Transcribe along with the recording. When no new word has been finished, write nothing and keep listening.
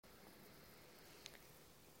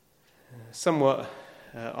Somewhat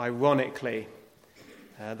ironically,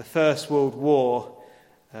 the First World War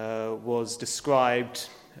was described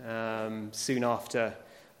soon after,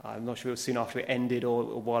 I'm not sure if it was soon after it ended or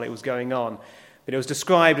while it was going on, but it was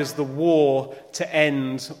described as the war to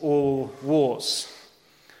end all wars.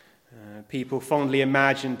 People fondly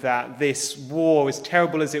imagined that this war, as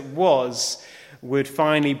terrible as it was, would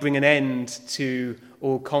finally bring an end to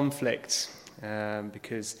all conflict,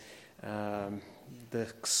 because the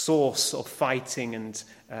source of fighting and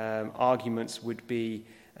arguments would be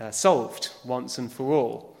solved once and for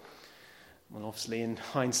all. Well, obviously, in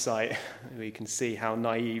hindsight, we can see how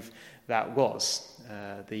naive that was.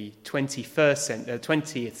 The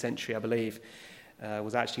 20th century, I believe,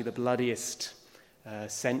 was actually the bloodiest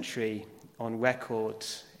century on record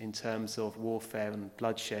in terms of warfare and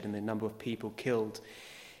bloodshed and the number of people killed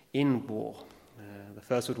in war. The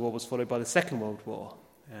First World War was followed by the Second World War,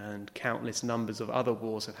 and countless numbers of other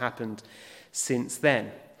wars have happened since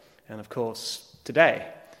then. And of course, today,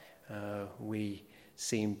 we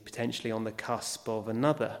seem potentially on the cusp of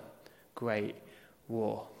another great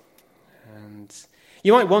war. And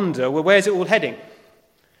you might wonder, well, where's it all heading?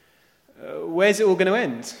 Where's it all going to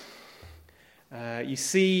end? You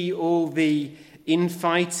see all the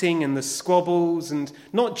infighting and the squabbles, and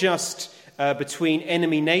not just between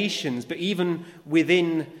enemy nations, but even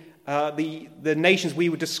within the nations we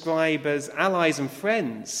would describe as allies and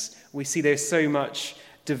friends. We see there's so much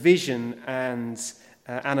division and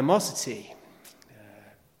animosity.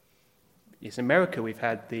 Yes, in America we've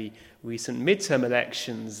had the recent midterm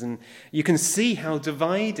elections, and you can see how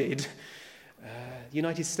divided the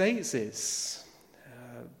United States is.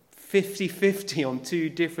 50-50 on two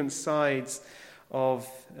different sides of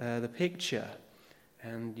the picture.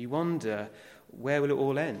 And you wonder, where will it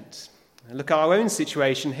all end? And look at our own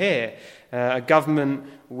situation here. A government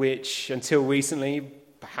which, until recently,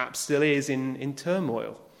 perhaps still is in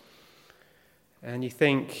turmoil. And you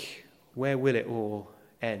think, where will it all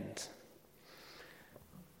end?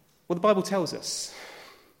 Well, the Bible tells us.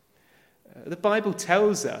 The Bible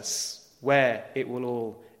tells us where it will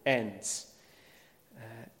all end.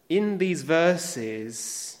 In these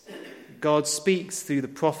verses, God speaks through the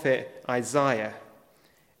prophet Isaiah,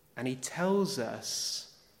 and he tells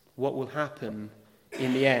us what will happen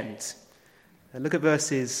in the end. Look at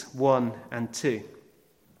verses 1 and 2. It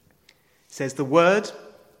says, "The word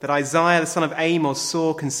that Isaiah the son of Amos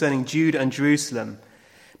saw concerning Judah and Jerusalem,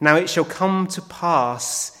 now it shall come to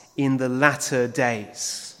pass in the latter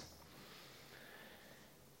days."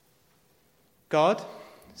 God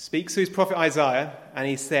speaks through his prophet Isaiah, and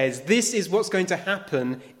he says, this is what's going to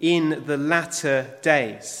happen in the latter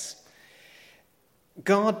days.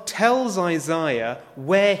 God tells Isaiah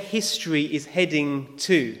where history is heading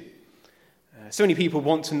to. So many people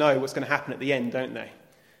want to know what's going to happen at the end, don't they?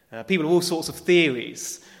 People have all sorts of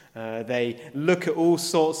theories. They look at all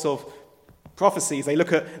sorts of prophecies. They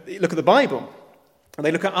look at the Bible, and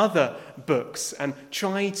they look at other books and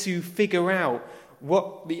try to figure out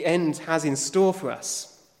what the end has in store for us.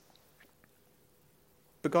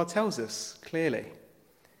 But God tells us clearly.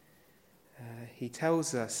 He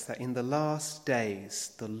tells us that in the last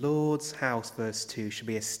days, the Lord's house, verse 2, shall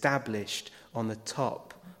be established on the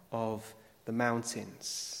top of the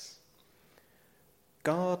mountains.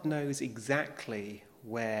 God knows exactly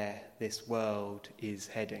where this world is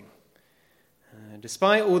heading.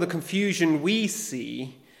 Despite all the confusion we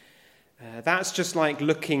see, that's just like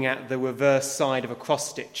looking at the reverse side of a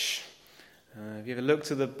cross-stitch. Have you ever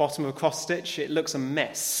looked at the bottom of a cross-stitch? It looks a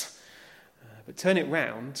mess. But turn it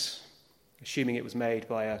round, assuming it was made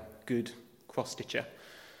by a good cross-stitcher,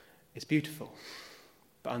 it's beautiful.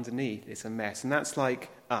 But underneath, it's a mess. And that's like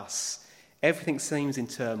us. Everything seems in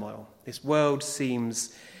turmoil. This world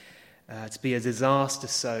seems to be a disaster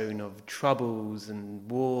zone of troubles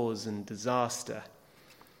and wars and disaster.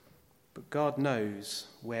 But God knows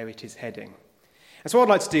where it is heading. And so what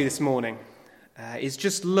I'd like to do this morning is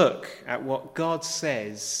just look at what God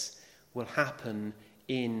says will happen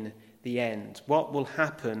in the end. What will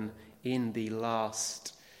happen in the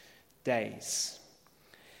last days.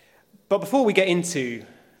 But before we get into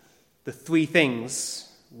the three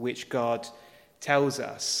things which God tells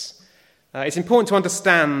us, it's important to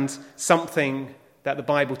understand something that the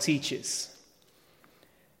Bible teaches.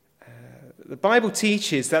 The Bible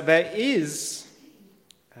teaches that there is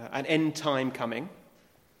an end time coming.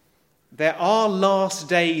 There are last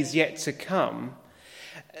days yet to come.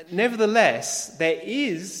 Nevertheless, there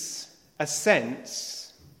is a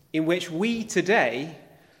sense in which we today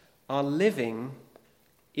are living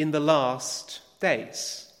in the last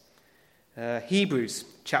days. Hebrews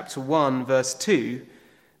chapter 1, verse 2,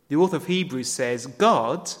 the author of Hebrews says,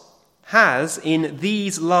 God has in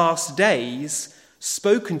these last days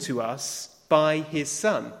spoken to us by his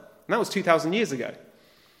Son. And that was 2,000 years ago.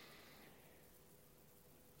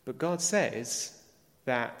 But God says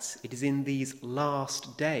that it is in these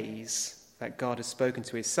last days that God has spoken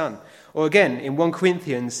to his Son. Or again, in 1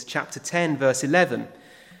 Corinthians chapter 10, verse 11,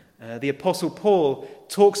 the Apostle Paul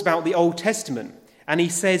talks about the Old Testament, and he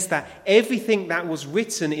says that everything that was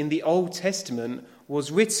written in the Old Testament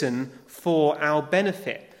was written for our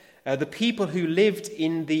benefit. The people who lived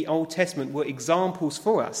in the Old Testament were examples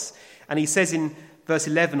for us. And he says in verse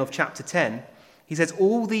 11 of chapter 10, he says,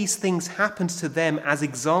 all these things happened to them as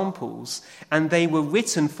examples, and they were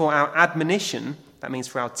written for our admonition, that means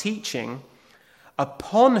for our teaching,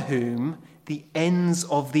 upon whom the ends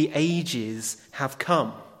of the ages have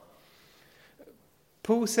come.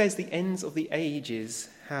 Paul says the ends of the ages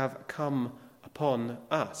have come upon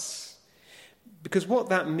us. Because what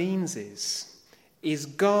that means is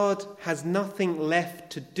God has nothing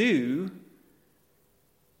left to do,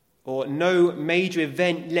 or no major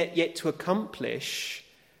event yet to accomplish,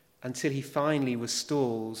 until he finally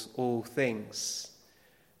restores all things.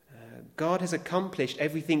 God has accomplished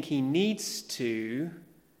everything he needs to,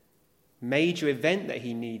 major event that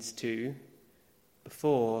he needs to,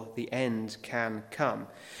 before the end can come.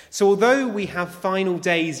 So although we have final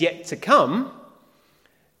days yet to come,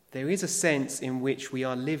 there is a sense in which we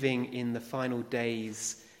are living in the final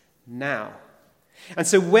days now. And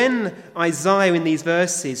so when Isaiah in these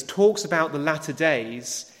verses talks about the latter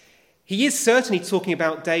days, he is certainly talking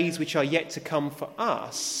about days which are yet to come for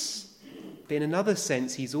us, but in another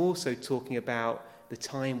sense he's also talking about the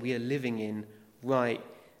time we are living in right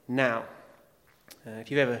now.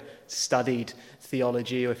 If you've ever studied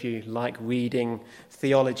theology, or if you like reading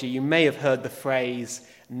theology, you may have heard the phrase,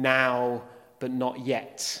 now but not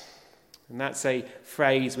yet. And that's a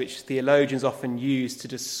phrase which theologians often use to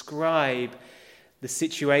describe the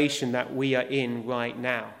situation that we are in right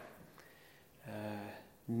now.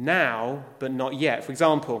 Now but not yet. For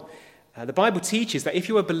example, the Bible teaches that if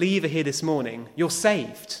you're a believer here this morning, you're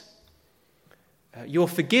saved. You're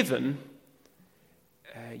forgiven.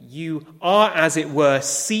 You are, as it were,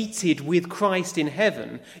 seated with Christ in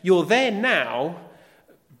heaven. You're there now,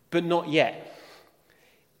 but not yet.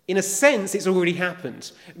 In a sense, it's already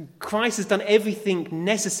happened. Christ has done everything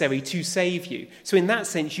necessary to save you. So in that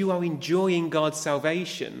sense, you are enjoying God's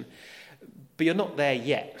salvation, but you're not there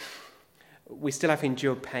yet. We still have to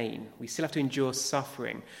endure pain. We still have to endure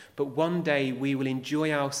suffering. But one day we will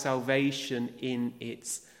enjoy our salvation in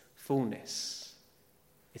its fullness.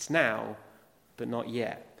 It's now, but not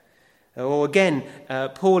yet. Or again,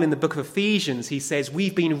 Paul in the book of Ephesians, he says,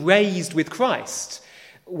 we've been raised with Christ.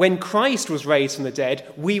 When Christ was raised from the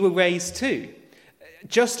dead, we were raised too.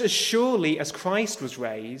 Just as surely as Christ was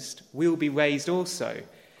raised, we will be raised also.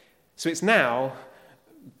 So it's now,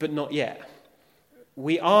 but not yet.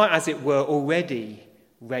 We are, as it were, already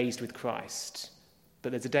raised with Christ.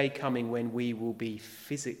 But there's a day coming when we will be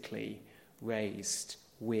physically raised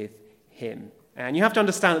with him. And you have to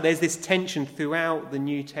understand that there's this tension throughout the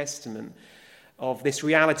New Testament of this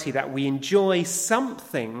reality that we enjoy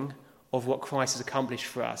something of what Christ has accomplished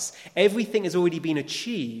for us. Everything has already been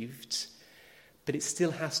achieved, but it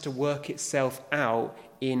still has to work itself out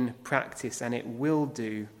in practice, and it will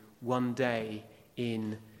do one day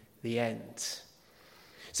in the end.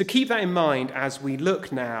 So keep that in mind as we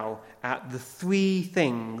look now at the three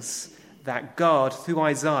things that God, through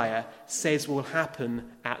Isaiah, says will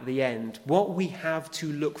happen at the end. What we have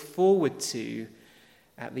to look forward to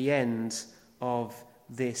at the end of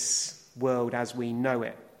this world as we know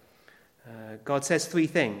it. God says three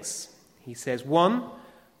things. He says, 1,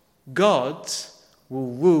 God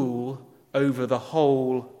will rule over the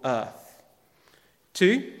whole earth.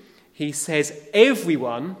 2, he says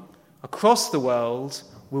everyone across the world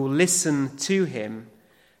will listen to him.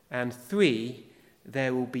 And 3,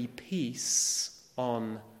 there will be peace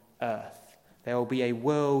on earth. There will be a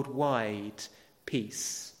worldwide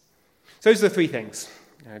peace. So those are the three things.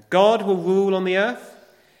 God will rule on the earth,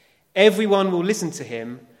 everyone will listen to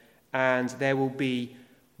him, and there will be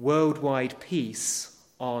worldwide peace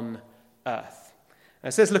on earth.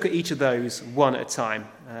 So let's look at each of those one at a time.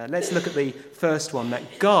 Let's look at the first one,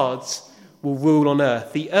 that God will rule on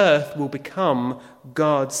earth. The earth will become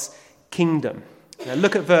God's kingdom. Now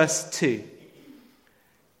look at verse 2.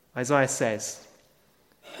 Isaiah says,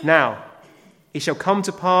 "Now it shall come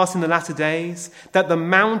to pass in the latter days that the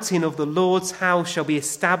mountain of the Lord's house shall be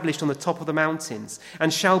established on the top of the mountains,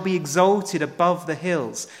 and shall be exalted above the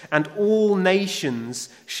hills, and all nations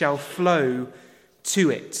shall flow to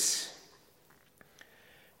it."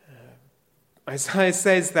 Isaiah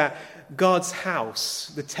says that God's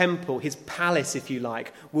house, the temple, his palace, if you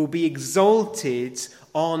like, will be exalted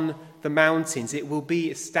on the mountains. It will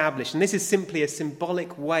be established. And this is simply a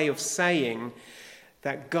symbolic way of saying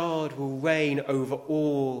that God will reign over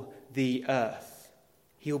all the earth.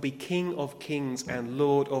 He will be King of kings and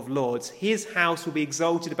Lord of lords. His house will be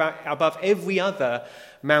exalted above every other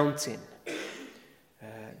mountain.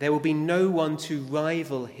 There will be no one to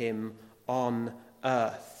rival him on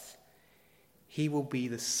earth. He will be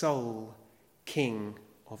the sole King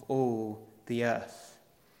of all the earth.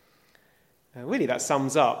 Really, that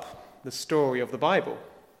sums up the story of the Bible.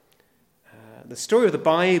 The story of the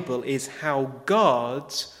Bible is how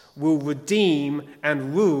God will redeem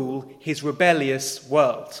and rule his rebellious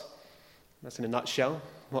world. That's in a nutshell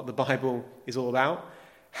what the Bible is all about.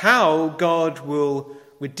 How God will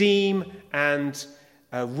redeem and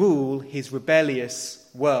rule his rebellious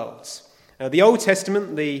world. The Old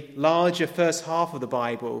Testament, the larger first half of the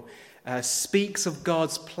Bible, speaks of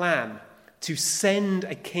God's plan to send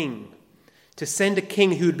a king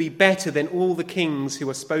who would be better than all the kings who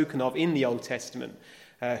are spoken of in the Old Testament,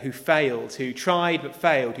 who failed, who tried but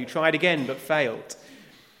failed, who tried again but failed.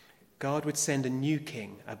 God would send a new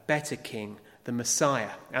king, a better king, the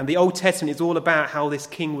Messiah. And the Old Testament is all about how this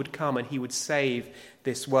king would come and he would save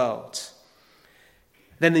this world.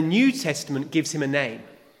 Then the New Testament gives him a name.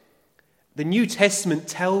 The New Testament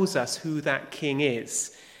tells us who that king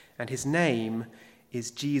is, and his name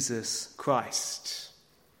is Jesus Christ.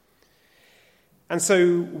 And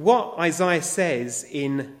so what Isaiah says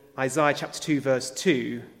in Isaiah chapter 2, verse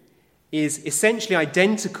 2, is essentially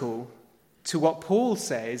identical to what Paul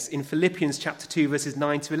says in Philippians chapter 2, verses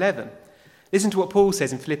 9 to 11. Listen to what Paul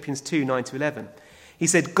says in Philippians 2, 9 to 11. He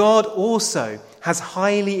said, God also has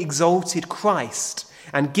highly exalted Christ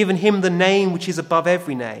and given him the name which is above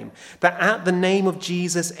every name, that at the name of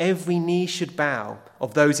Jesus every knee should bow,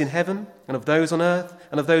 of those in heaven and of those on earth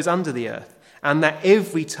and of those under the earth, and that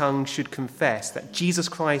every tongue should confess that Jesus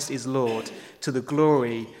Christ is Lord, to the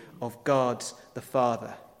glory of God the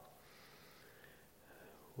Father.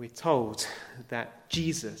 We're told that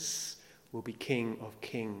Jesus will be King of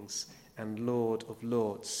kings and Lord of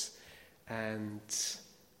lords, and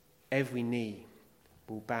every knee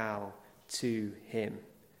will bow to him.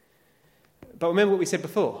 But remember what we said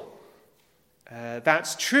before.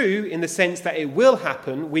 That's true in the sense that it will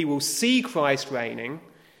happen. We will see Christ reigning.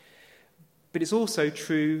 But it's also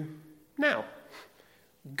true now.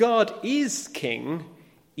 God is king,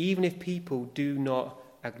 even if people do not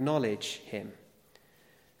acknowledge him.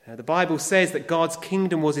 The Bible says that God's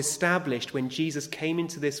kingdom was established when Jesus came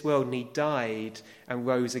into this world and he died and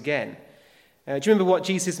rose again. Do you remember what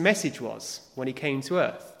Jesus' message was when he came to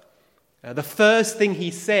earth? The first thing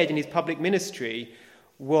he said in his public ministry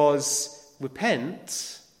was,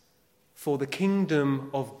 repent, for the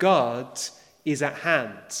kingdom of God is at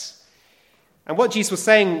hand. And what Jesus was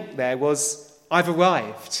saying there was, I've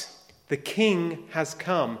arrived. The king has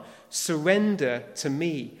come. Surrender to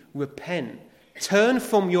me. Repent. Turn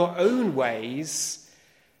from your own ways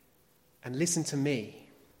and listen to me.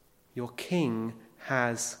 Your king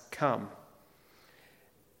has come.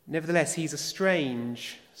 Nevertheless, he's a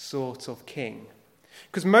strange sort of king.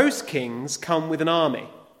 Because most kings come with an army.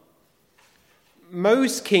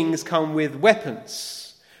 Most kings come with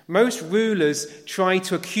weapons. Most rulers try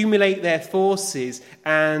to accumulate their forces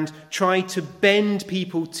and try to bend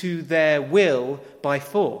people to their will by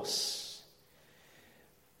force.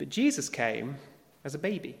 But Jesus came as a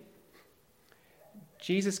baby.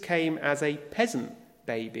 Jesus came as a peasant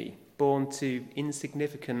baby, born to an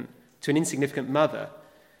insignificant mother,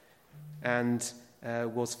 and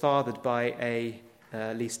was fathered by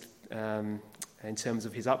at least in terms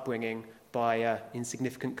of his upbringing, by an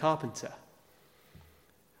insignificant carpenter.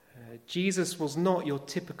 Jesus was not your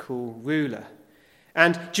typical ruler.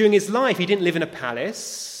 And during his life, he didn't live in a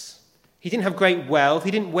palace. He didn't have great wealth.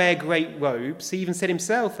 He didn't wear great robes. He even said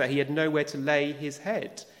himself that he had nowhere to lay his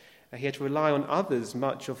head. He had to rely on others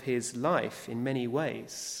much of his life in many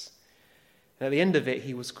ways. And at the end of it,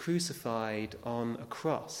 he was crucified on a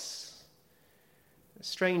cross. A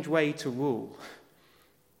strange way to rule.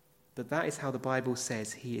 But that is how the Bible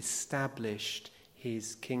says he established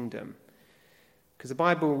his kingdom. Because the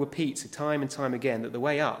Bible repeats it time and time again that the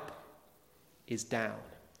way up is down.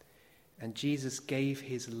 And Jesus gave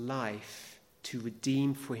his life to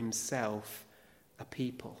redeem for himself a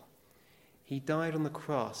people. He died on the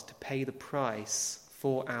cross to pay the price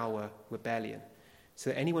for our rebellion,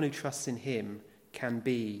 so that anyone who trusts in him can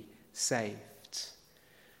be saved.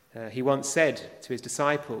 He once said to his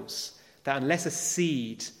disciples that unless a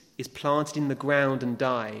seed is planted in the ground and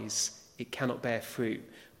dies, it cannot bear fruit.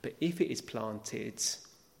 But if it is planted,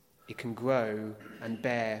 it can grow and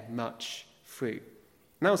bear much fruit.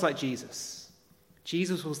 And that was like Jesus.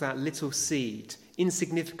 Jesus was that little seed,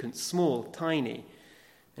 insignificant, small, tiny,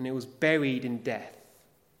 and it was buried in death.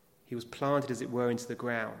 He was planted, as it were, into the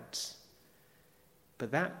ground.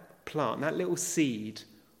 But that plant, that little seed,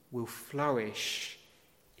 will flourish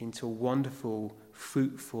into a wonderful,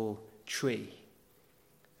 fruitful tree.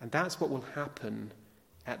 And that's what will happen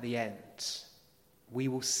at the end. We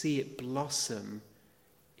will see it blossom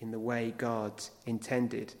in the way God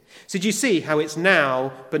intended. So do you see how it's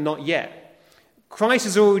now but not yet? Christ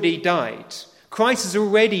has already died. Christ has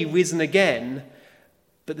already risen again,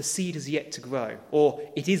 but the seed has yet to grow. Or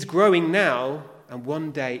it is growing now, and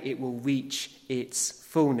one day it will reach its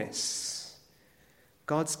fullness.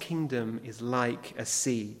 God's kingdom is like a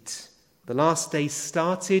seed. The last day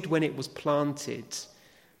started when it was planted,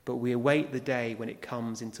 but we await the day when it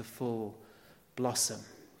comes into full blossom.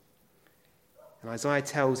 And Isaiah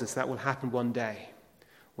tells us that will happen one day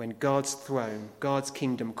when God's throne, God's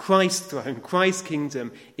kingdom, Christ's throne, Christ's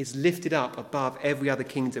kingdom is lifted up above every other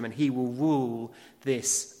kingdom, and he will rule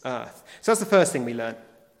this earth. So that's the first thing we learn.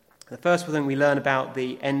 The first thing we learn about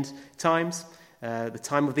the end times, the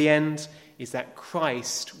time of the end, is that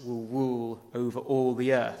Christ will rule over all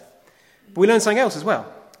the earth. But we learn something else as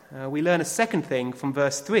well. We learn a second thing from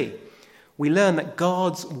verse 3. We learn that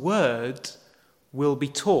God's word will be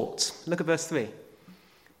taught. Look at verse 3. It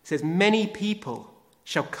says, many people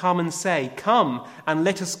shall come and say, come and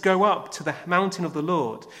let us go up to the mountain of the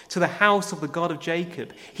Lord, to the house of the God of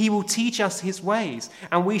Jacob. He will teach us his ways,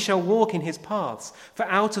 and we shall walk in his paths. For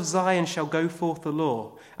out of Zion shall go forth the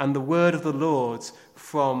law, and the word of the Lord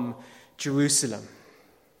from Jerusalem.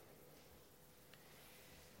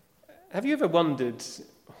 Have you ever wondered,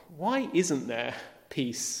 why isn't there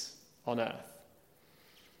peace on earth?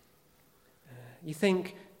 You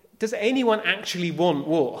think, does anyone actually want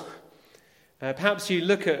war? Perhaps you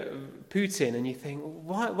look at Putin and you think,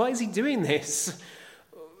 why is he doing this?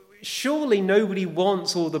 Surely nobody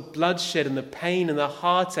wants all the bloodshed and the pain and the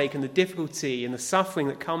heartache and the difficulty and the suffering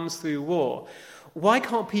that comes through war. Why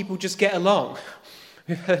can't people just get along?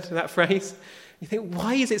 You've heard that phrase? You think,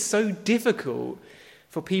 why is it so difficult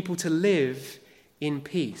for people to live in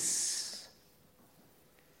peace?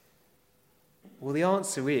 Well, the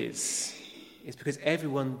answer is because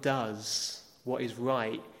everyone does what is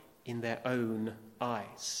right in their own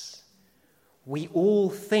eyes. We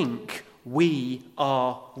all think we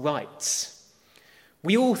are right.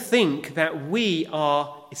 We all think that we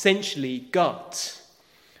are essentially God.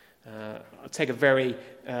 I'll take a very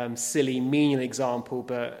silly, menial example,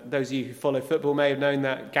 but those of you who follow football may have known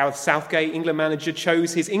that Gareth Southgate, England manager,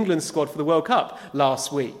 chose his England squad for the World Cup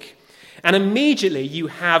last week. And immediately you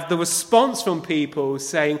have the response from people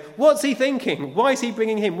saying, what's he thinking? Why is he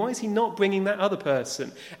bringing him? Why is he not bringing that other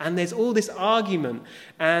person? And there's all this argument,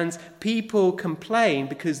 and people complain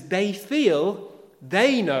because they feel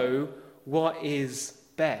they know what is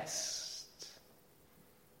best.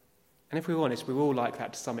 And if we're honest, we're all like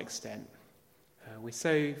that to some extent. We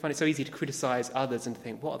find it so easy to criticize others and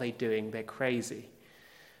think, what are they doing? They're crazy.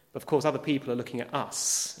 But of course, other people are looking at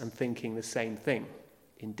us and thinking the same thing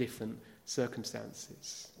in different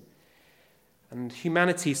circumstances. And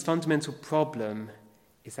humanity's fundamental problem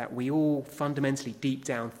is that we all fundamentally deep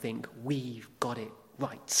down think we've got it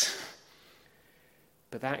right.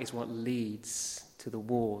 But that is what leads to the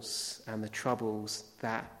wars and the troubles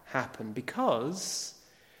that happen, because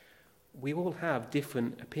we all have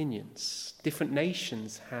different opinions. Different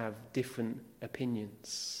nations have different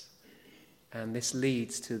opinions. And this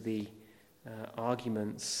leads to the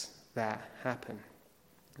arguments that happen.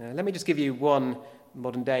 Let me just give you one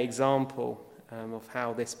modern-day example of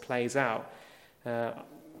how this plays out.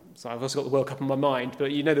 So I've also got the World Cup on my mind,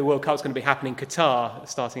 but you know the World Cup's going to be happening in Qatar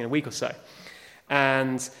starting in a week or so.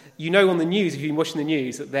 And you know on the news, if you've been watching the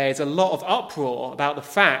news, that there's a lot of uproar about the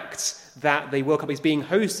fact that the World Cup is being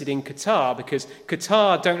hosted in Qatar, because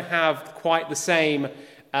Qatar don't have quite the same,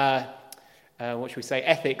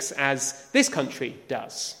 ethics as this country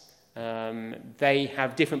does. They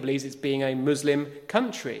have different beliefs, it's being a Muslim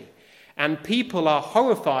country. And people are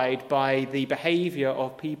horrified by the behaviour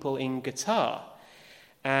of people in Qatar.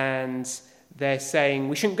 And they're saying,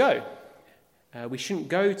 we shouldn't go. We shouldn't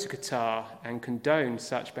go to Qatar and condone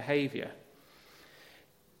such behaviour.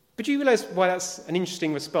 But do you realise why that's an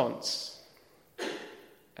interesting response?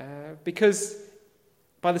 Because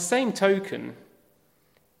by the same token,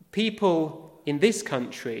 people in this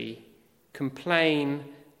country complain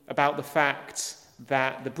about the fact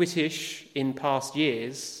that the British in past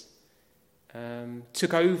years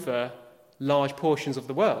took over large portions of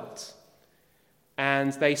the world.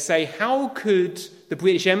 And they say, how could the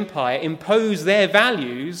British Empire impose their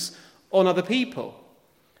values on other people?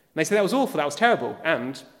 And they say that was awful, that was terrible.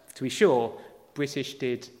 And, to be sure, British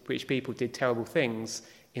people did terrible things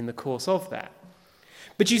in the course of that.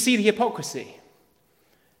 But you see the hypocrisy.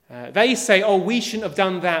 They say, oh, we shouldn't have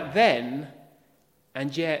done that then,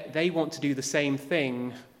 and yet they want to do the same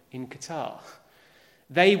thing in Qatar.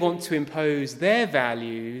 They want to impose their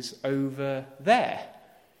values over there.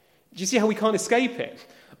 Do you see how we can't escape it?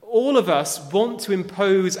 All of us want to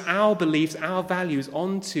impose our beliefs, our values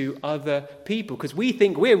onto other people because we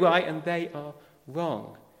think we're right and they are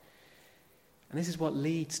wrong. And this is what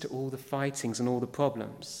leads to all the fightings and all the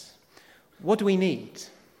problems. What do we need?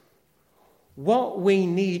 What we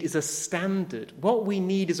need is a standard. What we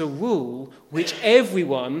need is a rule which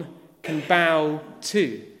everyone can bow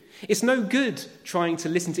to. It's no good trying to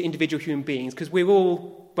listen to individual human beings because we're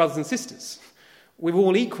all brothers and sisters. We're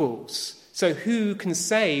all equals. So who can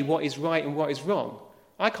say what is right and what is wrong?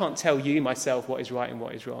 I can't tell you myself what is right and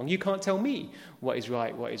what is wrong. You can't tell me what is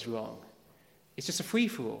right, what is wrong. It's just a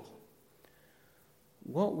free-for-all.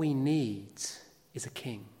 What we need is a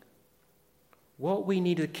king. What we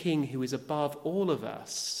need is a king who is above all of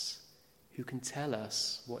us, who can tell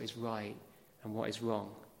us what is right and what is wrong.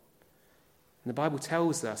 And the Bible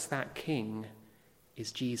tells us that king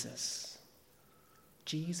is Jesus.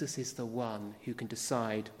 Jesus is the one who can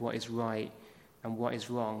decide what is right and what is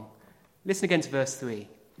wrong. Listen again to verse 3. It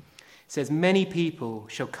says, many people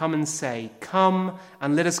shall come and say, come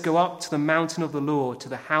and let us go up to the mountain of the Lord, to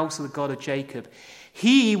the house of the God of Jacob.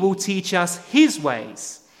 He will teach us his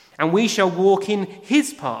ways, and we shall walk in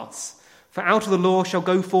his paths. For out of the law shall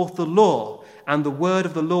go forth the law, and the word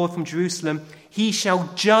of the Lord from Jerusalem. He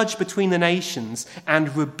shall judge between the nations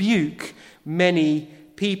and rebuke many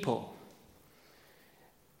people.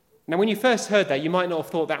 Now, when you first heard that, you might not have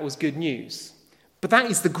thought that was good news. But that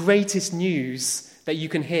is the greatest news that you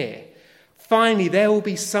can hear. Finally, there will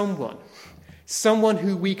be someone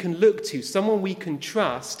who we can look to, someone we can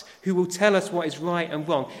trust, who will tell us what is right and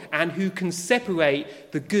wrong, and who can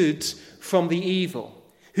separate the good from the evil,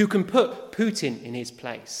 who can put Putin in his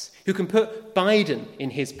place, who can put Biden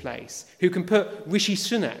in his place, who can put Rishi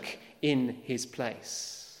Sunak in his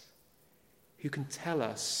place, who can tell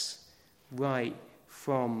us right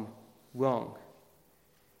from wrong.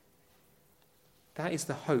 That is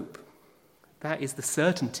the hope. That is the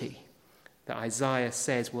certainty that Isaiah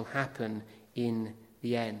says will happen in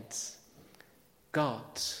the end. God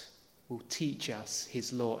will teach us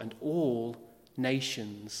his law, and all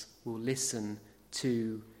nations will listen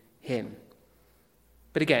to him.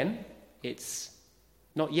 But again, it's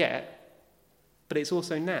not yet, but it's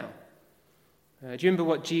also now. Do you remember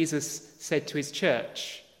what Jesus said to his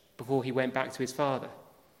church before he went back to his Father?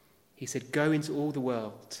 He said, go into all the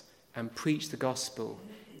world and preach the gospel,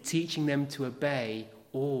 teaching them to obey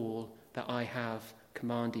all that I have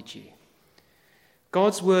commanded you.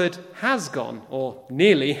 God's word has gone, or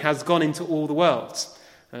nearly has gone, into all the world.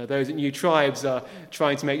 Those at New Tribes are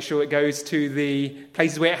trying to make sure it goes to the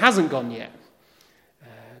places where it hasn't gone yet.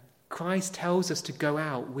 Christ tells us to go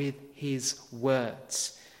out with his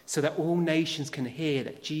words so that all nations can hear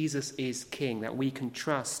that Jesus is King, that we can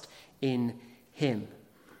trust in him.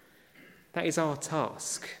 That is our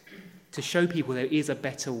task, to show people there is a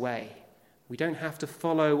better way. We don't have to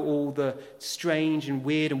follow all the strange and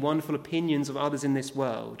weird and wonderful opinions of others in this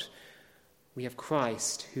world. We have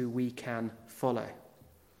Christ who we can follow.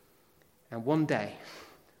 And one day,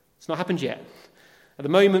 it's not happened yet. At the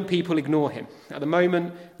moment, people ignore him. At the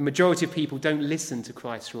moment, the majority of people don't listen to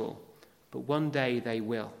Christ's rule. But one day they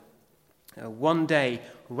will. One day,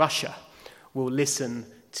 Russia will listen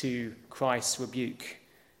to Christ's rebuke.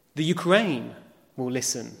 The Ukraine will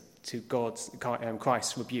listen to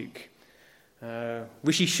Christ's rebuke.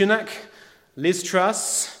 Rishi Sunak, Liz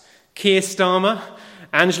Truss, Keir Starmer,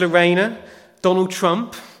 Angela Rayner, Donald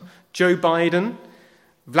Trump, Joe Biden,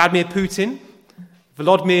 Vladimir Putin,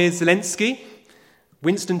 Volodymyr Zelensky,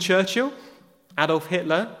 Winston Churchill, Adolf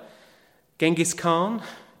Hitler, Genghis Khan,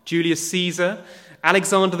 Julius Caesar,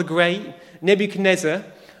 Alexander the Great, Nebuchadnezzar,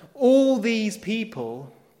 all these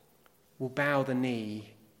people will bow the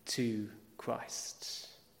knee to Christ.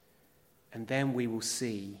 And then we will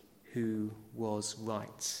see who was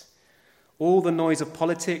right. All the noise of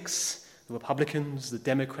politics, the Republicans, the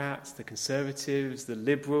Democrats, the Conservatives, the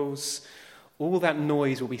Liberals, all that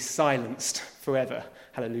noise will be silenced forever.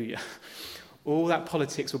 Hallelujah. All that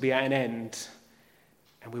politics will be at an end,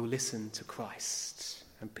 and we will listen to Christ,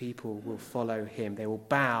 and people will follow him. They will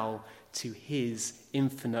bow to his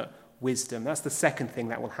infinite wisdom. That's the second thing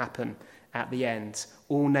that will happen at the end.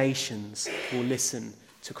 All nations will listen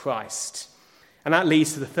to Christ. And that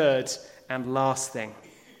leads to the third and last thing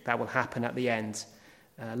that will happen at the end.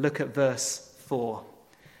 Look at verse 4.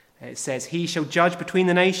 It says, "He shall judge between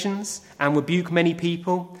the nations and rebuke many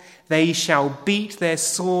people. They shall beat their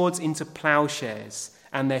swords into plowshares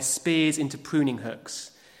and their spears into pruning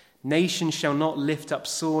hooks. Nation shall not lift up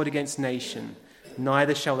sword against nation,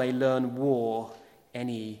 neither shall they learn war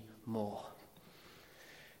any more."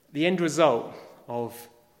 The end result of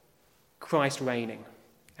Christ reigning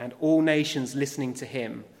and all nations listening to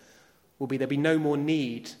him will be there'll be no more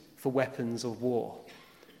need for weapons of war.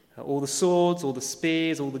 All the swords, all the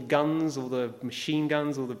spears, all the guns, all the machine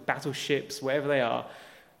guns, all the battleships, wherever they are,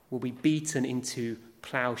 will be beaten into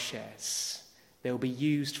plowshares. They will be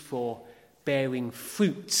used for bearing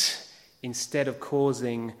fruit instead of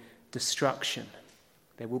causing destruction.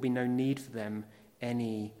 There will be no need for them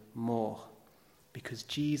anymore because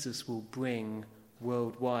Jesus will bring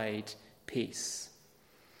worldwide peace.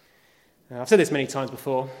 I've said this many times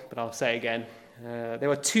before, but I'll say it again. There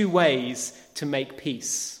are two ways to make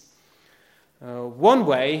peace. One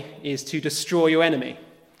way is to destroy your enemy.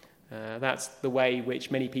 That's the way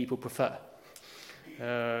which many people prefer.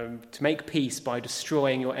 To make peace by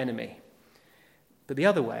destroying your enemy. But the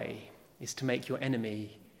other way is to make your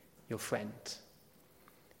enemy your friend.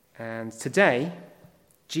 And today,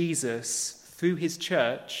 Jesus, through his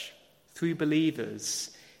church, through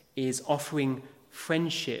believers, is offering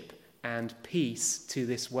friendship and peace to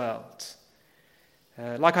this world.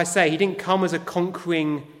 Like I say, he didn't come as a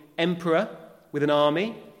conquering emperor with an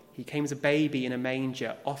army. He came as a baby in a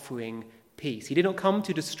manger offering peace. He did not come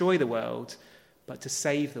to destroy the world, but to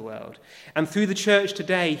save the world. And through the church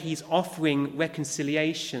today, he's offering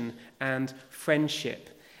reconciliation and friendship.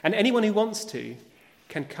 And anyone who wants to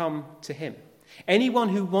can come to him. Anyone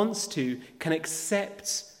who wants to can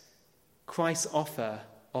accept Christ's offer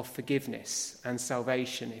of forgiveness and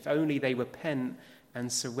salvation if only they repent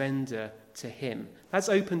and surrender to him. That's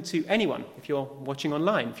open to anyone. If you're watching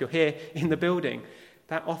online, if you're here in the building,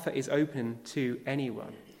 that offer is open to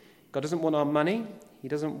anyone. God doesn't want our money. He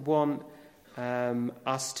doesn't want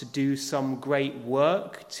us to do some great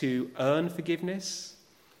work to earn forgiveness.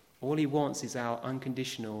 All he wants is our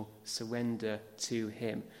unconditional surrender to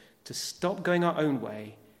him, to stop going our own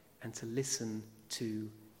way and to listen to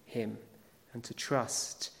him and to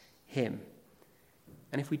trust him.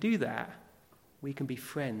 And if we do that, we can be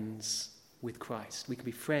friends with Christ. We can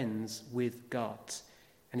be friends with God.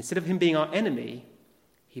 And instead of him being our enemy,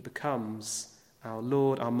 he becomes our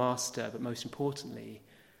Lord, our Master, but most importantly,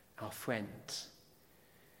 our friend.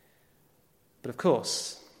 But of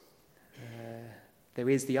course, there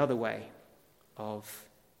is the other way of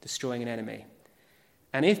destroying an enemy.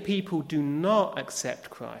 And if people do not accept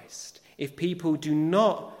Christ, if people do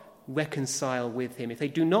not reconcile with him, if they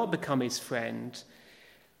do not become his friend,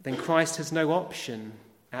 then Christ has no option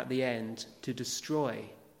at the end to destroy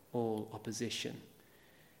all opposition.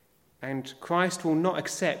 And Christ will not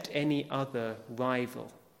accept any other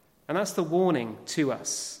rival. And that's the warning to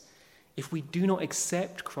us. If we do not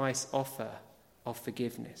accept Christ's offer of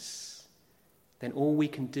forgiveness, then all we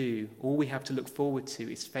can do, all we have to look forward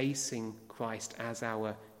to is facing Christ as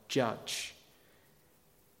our judge,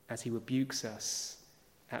 as he rebukes us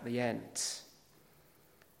at the end.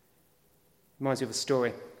 Reminds me of a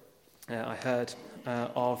story I heard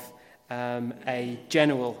of a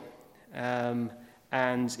general,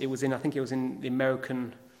 and it was in, I think it was in the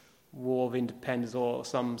American War of Independence or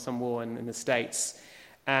some war in the States,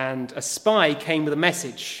 and a spy came with a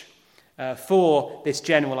message for this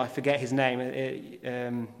general. I forget his name.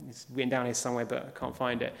 It's written down here somewhere, but I can't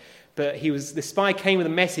find it. But the spy came with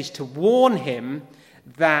a message to warn him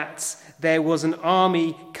that there was an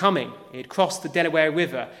army coming. It had crossed the Delaware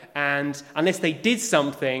River, and unless they did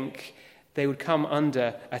something, they would come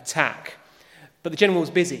under attack. But the general was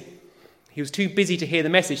busy. He was too busy to hear the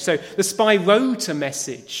message. So the spy wrote a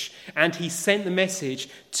message, and he sent the message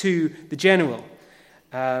to the general.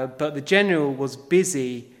 But the general was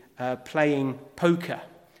busy playing poker.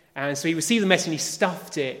 And so he received the message and he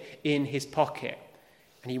stuffed it in his pocket.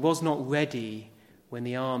 And he was not ready when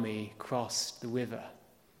the army crossed the river.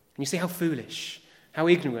 And you see how foolish, how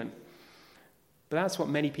ignorant. But that's what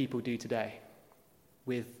many people do today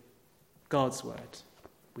with God's word,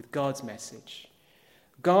 with God's message.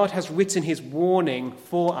 God has written his warning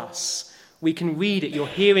for us. We can read it. You're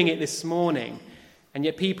hearing it this morning. And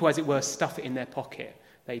yet people, as it were, stuff it in their pocket.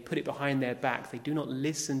 They put it behind their back. They do not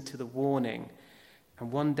listen to the warning.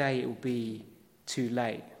 And one day it will be too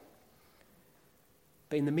late.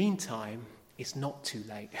 But in the meantime, it's not too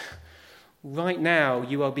late. Right now,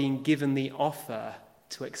 you are being given the offer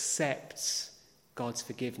to accept God's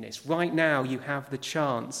forgiveness. Right now, you have the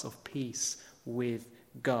chance of peace with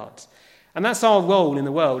God. And that's our role in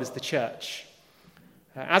the world as the church.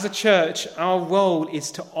 As a church, our role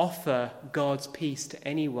is to offer God's peace to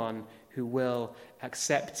anyone who will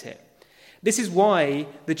accept it. This is why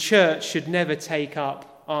the church should never take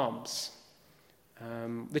up arms.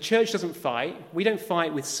 The church doesn't fight. We don't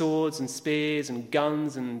fight with swords and spears and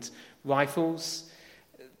guns and rifles.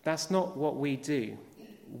 That's not what we do.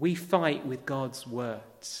 We fight with God's word.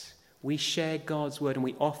 We share God's word and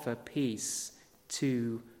we offer peace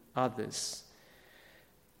to others.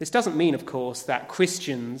 This doesn't mean, of course, that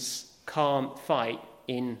Christians can't fight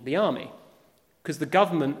in the army, because the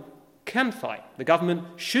government can fight. The government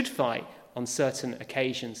should fight on certain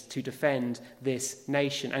occasions to defend this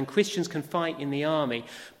nation, and Christians can fight in the army.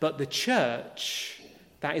 But the church,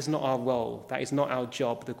 that is not our role. That is not our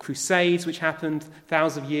job. The Crusades, which happened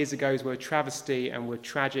thousands of years ago, were a travesty and were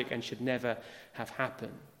tragic and should never have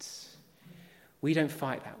happened. We don't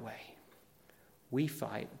fight that way. We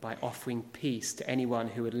fight by offering peace to anyone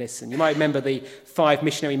who would listen. You might remember the 5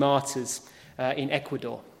 missionary martyrs in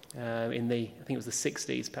Ecuador in the, I think it was the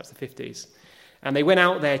 60s, perhaps the 50s. And they went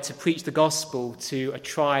out there to preach the gospel to a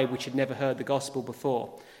tribe which had never heard the gospel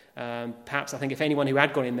before. Perhaps, I think, if anyone who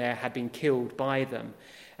had gone in there had been killed by them.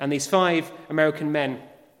 And these 5 American men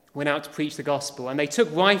went out to preach the gospel, and they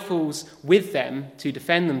took rifles with them to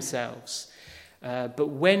defend themselves. But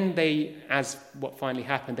when they, as what finally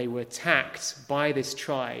happened, they were attacked by this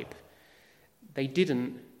tribe, they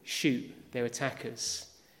didn't shoot their attackers.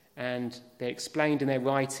 And they explained in their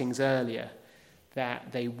writings earlier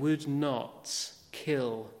that they would not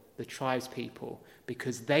kill the tribespeople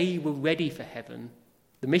because they were ready for heaven.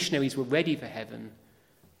 The missionaries were ready for heaven,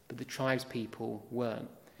 but the tribespeople weren't.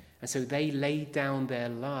 And so they laid down their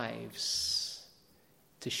lives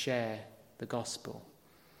to share the gospel.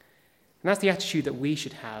 And that's the attitude that we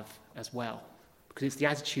should have as well, because it's the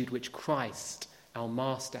attitude which Christ, our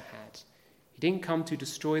master, had. He didn't come to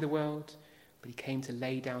destroy the world, but he came to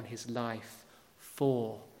lay down his life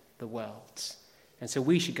for the world. And so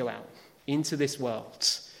we should go out into this world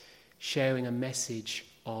sharing a message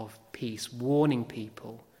of peace, warning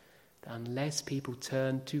people that unless people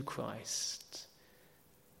turn to Christ,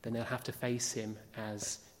 then they'll have to face him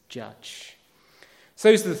as judge. So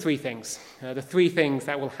those are the 3 things, the 3 things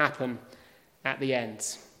that will happen at the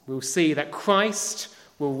end. We'll see that Christ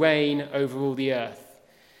will reign over all the earth.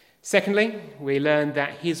 Secondly, we learn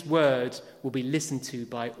that his word will be listened to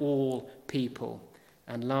by all people.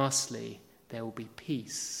 And lastly, there will be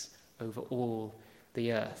peace over all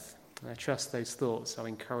the earth. And I trust those thoughts are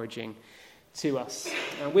encouraging to us.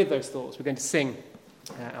 And with those thoughts, we're going to sing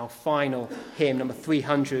our final hymn, number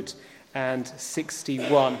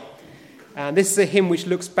 361. And this is a hymn which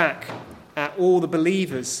looks back at all the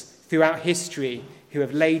believers throughout history who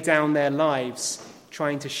have laid down their lives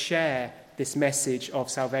trying to share this message of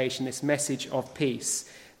salvation, this message of peace,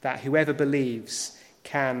 that whoever believes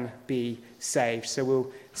can be saved. So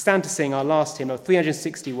we'll stand to sing our last hymn of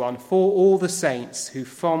 361, For all the saints who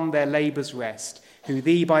from their labours rest, who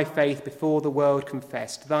thee by faith before the world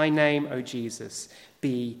confessed, thy name, O Jesus,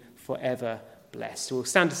 be forever blessed. So we'll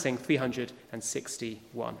stand to sing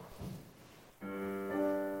 361.